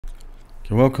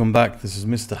So welcome back. This is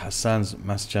Mr. Hassan's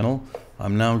Maths channel.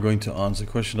 I'm now going to answer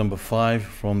question number 5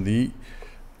 from the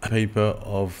paper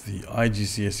of the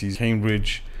IGCSE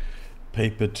Cambridge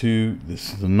paper 2.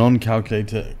 This is the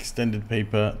non-calculator extended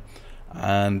paper,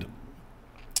 and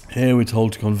here we're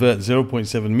told to convert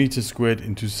 0.7 meters squared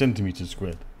into centimeters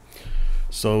squared.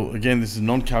 So again, this is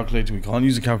non-calculator. We can't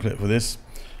use a calculator for this.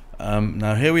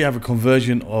 Now here we have a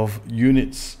conversion of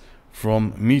units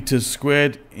from meters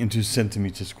squared into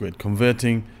centimeters squared,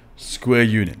 converting square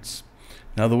units.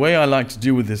 Now the way I like to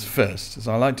deal with this first is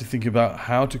I like to think about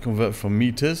how to convert from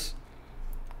meters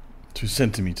to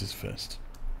centimeters first.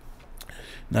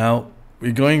 Now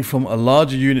we're going from a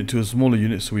larger unit to a smaller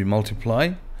unit, so we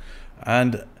multiply.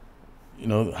 And you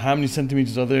know, how many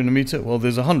centimeters are there in a meter? Well,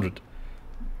 there's 100.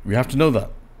 We have to know that.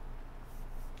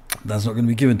 That's not going to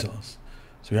be given to us.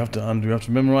 So we have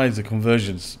to memorize the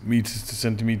conversions: meters to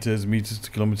centimeters, meters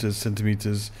to kilometers,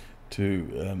 centimeters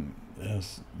to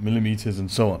millimeters,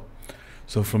 and so on.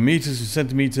 So from meters to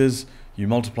centimeters, you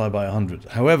multiply by 100.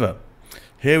 However,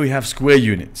 here we have square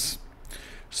units.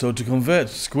 So to convert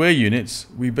square units,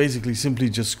 we basically simply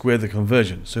just square the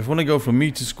conversion. So if I want to go from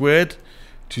meter squared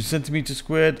to centimeter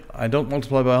squared, I don't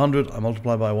multiply by 100, I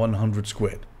multiply by 100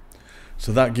 squared.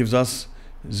 So that gives us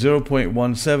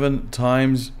 0.17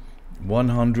 times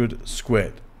 100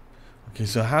 squared. Okay,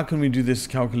 so how can we do this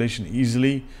calculation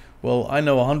easily? Well, I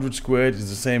know 100 squared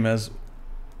is the same as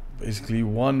basically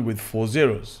 1 with 4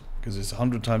 zeros, because it's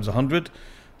 100 times 100.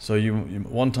 So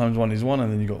 1 times 1 is 1,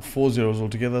 and then you got 4 zeros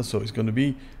altogether, so it's going to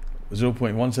be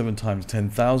 0.17 times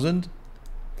 10,000.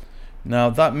 Now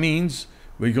that means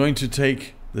we're going to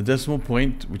take the decimal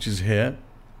point, which is here,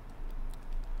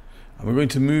 and we're going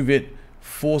to move it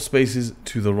 4 spaces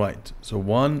to the right. So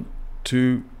 1,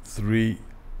 2, 3,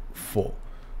 4.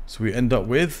 So we end up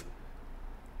with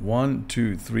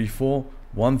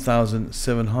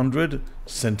 1,700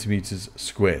 centimeters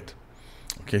squared.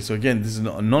 Okay, so again, this is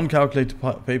a non-calculated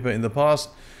paper. In the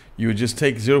past, you would just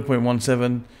take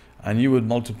 0.17 and you would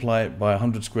multiply it by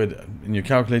 100 squared in your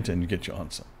calculator and you get your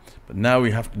answer. But now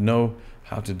we have to know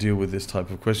how to deal with this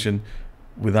type of question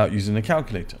without using a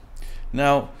calculator.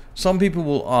 Now, some people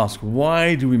will ask,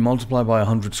 why do we multiply by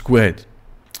 100 squared?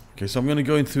 Okay, so I'm going to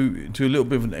go into a little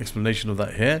bit of an explanation of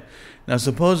that here. Now,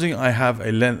 supposing I have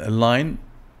a line,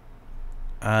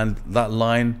 and that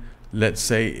line, let's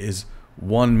say, is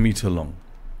 1 meter long.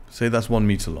 Say that's 1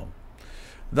 meter long.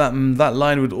 That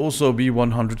line would also be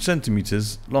 100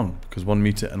 centimeters long, because 1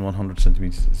 meter and 100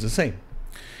 centimeters is the same.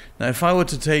 Now, if I were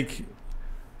to take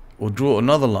or draw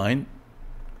another line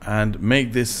and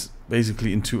make this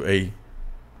basically into a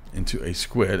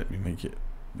square, let me make it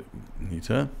a bit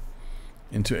neater.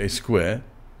 Into a square.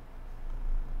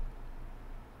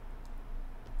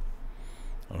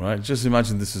 Alright, just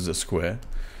imagine this is a square.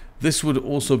 This would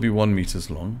also be 1 meters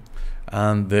long,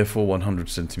 and therefore 100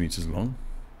 centimeters long.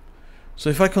 So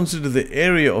if I consider the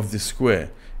area of this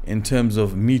square in terms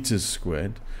of meters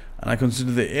squared, and I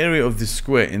consider the area of this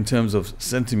square in terms of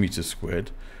centimeters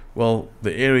squared, well,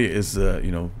 the area is the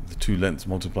two lengths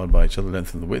multiplied by each other,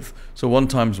 length and the width. So 1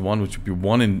 times 1, which would be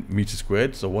 1 in meters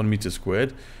squared, so 1 meter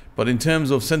squared. But in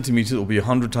terms of centimeters, it will be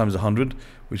 100 times 100,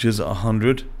 which is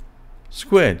 100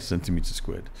 squared centimeters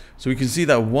squared. So we can see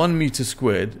that 1 meter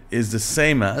squared is the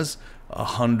same as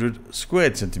 100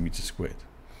 squared centimeters squared.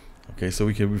 Okay, so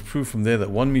we can prove from there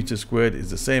that 1 meter squared is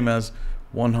the same as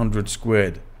 100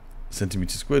 squared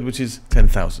centimeters squared, which is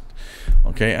 10,000.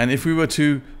 Okay, and if we were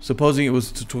to, supposing it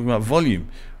was to talk about volume,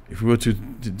 if we were to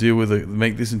deal with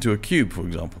make this into a cube, for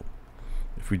example,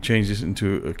 if we change this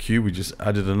into a cube, we just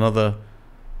added another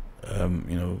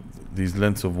these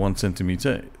lengths of 1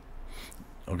 centimeter,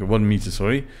 okay, 1 meter,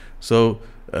 sorry. So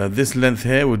this length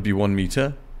here would be 1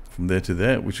 meter from there to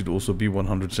there, which would also be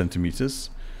 100 centimeters.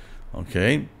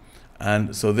 Okay,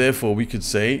 and so therefore we could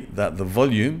say that the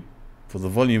volume, for the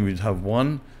volume, we'd have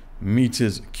 1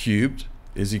 meters cubed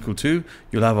is equal to,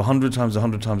 you'll have 100 times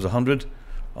 100 times 100,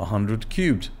 100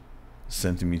 cubed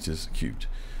centimeters cubed.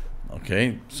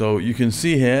 Okay, so you can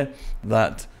see here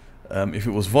that if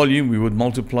it was volume, we would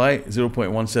multiply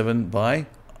 0.17 by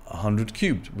 100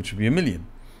 cubed, which would be 1,000,000.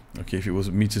 Okay, if it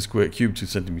was meter squared cubed to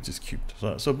centimeters cubed.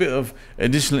 So a bit of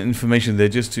additional information there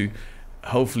just to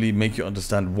hopefully make you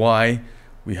understand why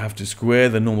we have to square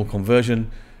the normal conversion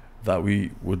that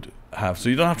we would have. So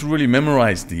you don't have to really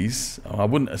memorize these. I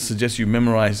wouldn't suggest you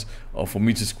memorize for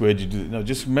meter squared, you do no,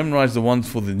 just memorize the ones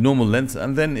for the normal length,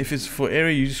 and then if it's for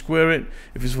area, you square it.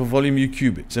 If it's for volume, you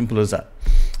cube it. Simple as that.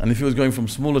 And if it was going from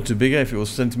smaller to bigger, if it was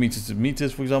centimeters to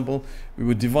meters, for example, we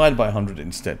would divide by 100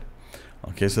 instead.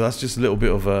 Okay, so that's just a little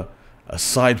bit of a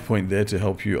side point there to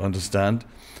help you understand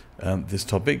this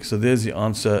topic. So there's the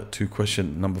answer to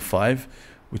question number 5,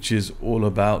 which is all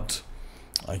about,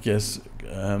 I guess,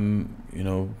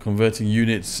 converting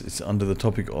units. It's under the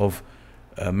topic of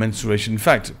mensuration. In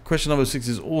fact, question number 6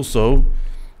 is also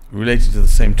related to the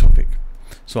same topic.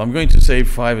 So I'm going to save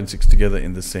 5 and 6 together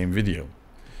in the same video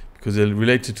because they're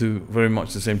related to very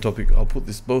much the same topic. I'll put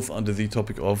this both under the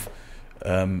topic of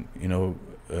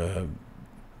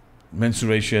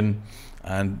mensuration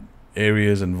and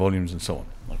areas and volumes and so on.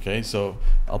 Okay, so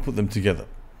I'll put them together,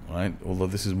 right? Although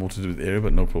this is more to do with area,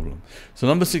 but no problem. So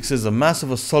number 6 says the mass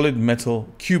of a solid metal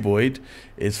cuboid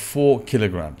is 4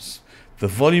 kilograms. The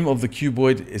volume of the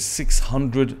cuboid is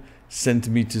 600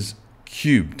 centimeters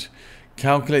cubed.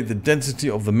 Calculate the density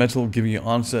of the metal, giving your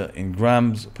answer in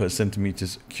grams per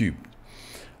centimeters cubed.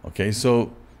 Okay,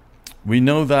 so we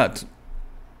know that,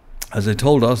 as they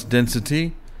told us,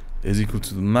 density is equal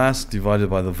to the mass divided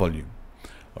by the volume.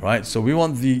 All right, so we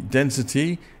want the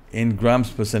density in grams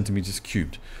per centimeters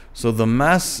cubed. So the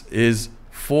mass is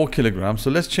 4 kilograms. So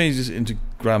let's change this into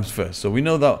grams first. So we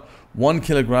know that 1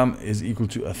 kilogram is equal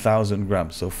to 1,000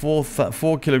 grams. So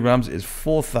 4 kilograms is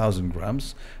 4,000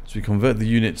 grams. So we convert the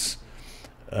units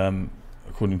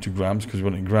according to grams because we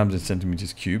want it in grams and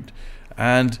centimeters cubed.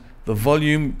 And the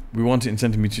volume, we want it in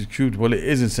centimeters cubed. Well, it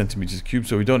is in centimeters cubed,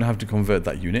 so we don't have to convert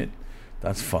that unit.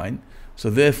 That's fine. So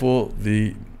therefore,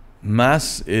 the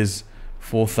mass is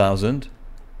 4,000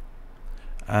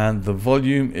 and the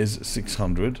volume is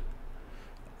 600.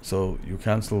 So you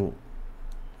cancel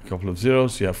a couple of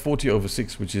zeros. So you have 40 over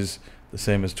 6, which is the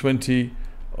same as 20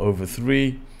 over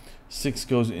 3. 6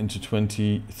 goes into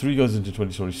 20, 3 goes into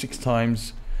 20, sorry, 6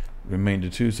 times, remainder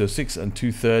 2, so 6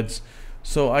 2/3.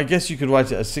 So I guess you could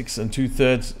write it as 6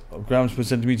 2/3 grams per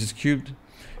centimeters cubed.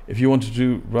 If you wanted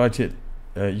to write it,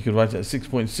 you could write it as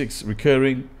 6.6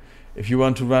 recurring. If you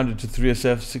want to round it to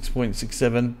 3SF,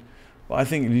 6.67. But I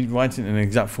think writing in an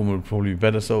exact form would probably be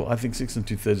better. So I think 6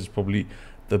 2/3 is probably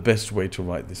the best way to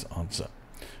write this answer.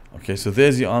 Okay, so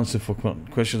there's the answer for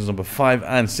questions number 5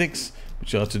 and 6,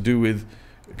 which are to do with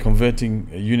converting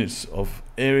units of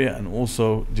area and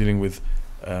also dealing with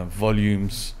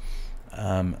volumes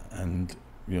and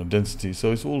density.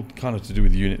 So it's all kind of to do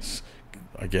with units,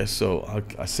 I guess. So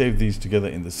I saved these together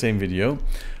in the same video.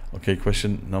 Okay,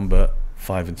 question number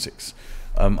 5 and 6.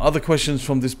 Other questions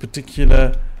from this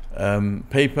particular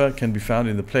paper can be found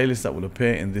in the playlist that will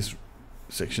appear in this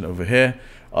section over here.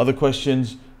 Other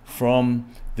questions from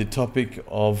the topic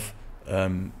of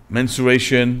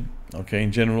mensuration, okay,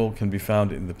 in general, can be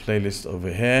found in the playlist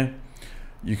over here.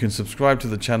 You can subscribe to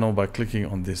the channel by clicking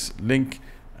on this link,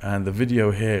 and the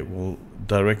video here will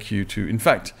direct you to, in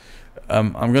fact,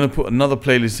 I'm going to put another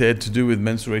playlist here to do with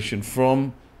mensuration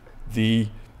from the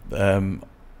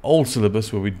old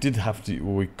syllabus where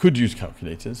we could use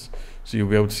calculators. So you'll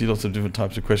be able to see lots of different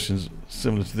types of questions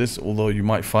similar to this, although you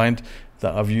might find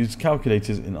that I've used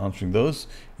calculators in answering those.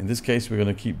 In this case, we're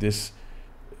going to keep this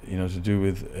to do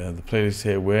with the playlist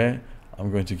here where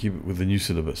I'm going to keep it with the new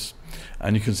syllabus.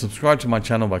 And you can subscribe to my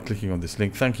channel by clicking on this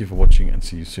link. Thank you for watching and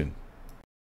see you soon.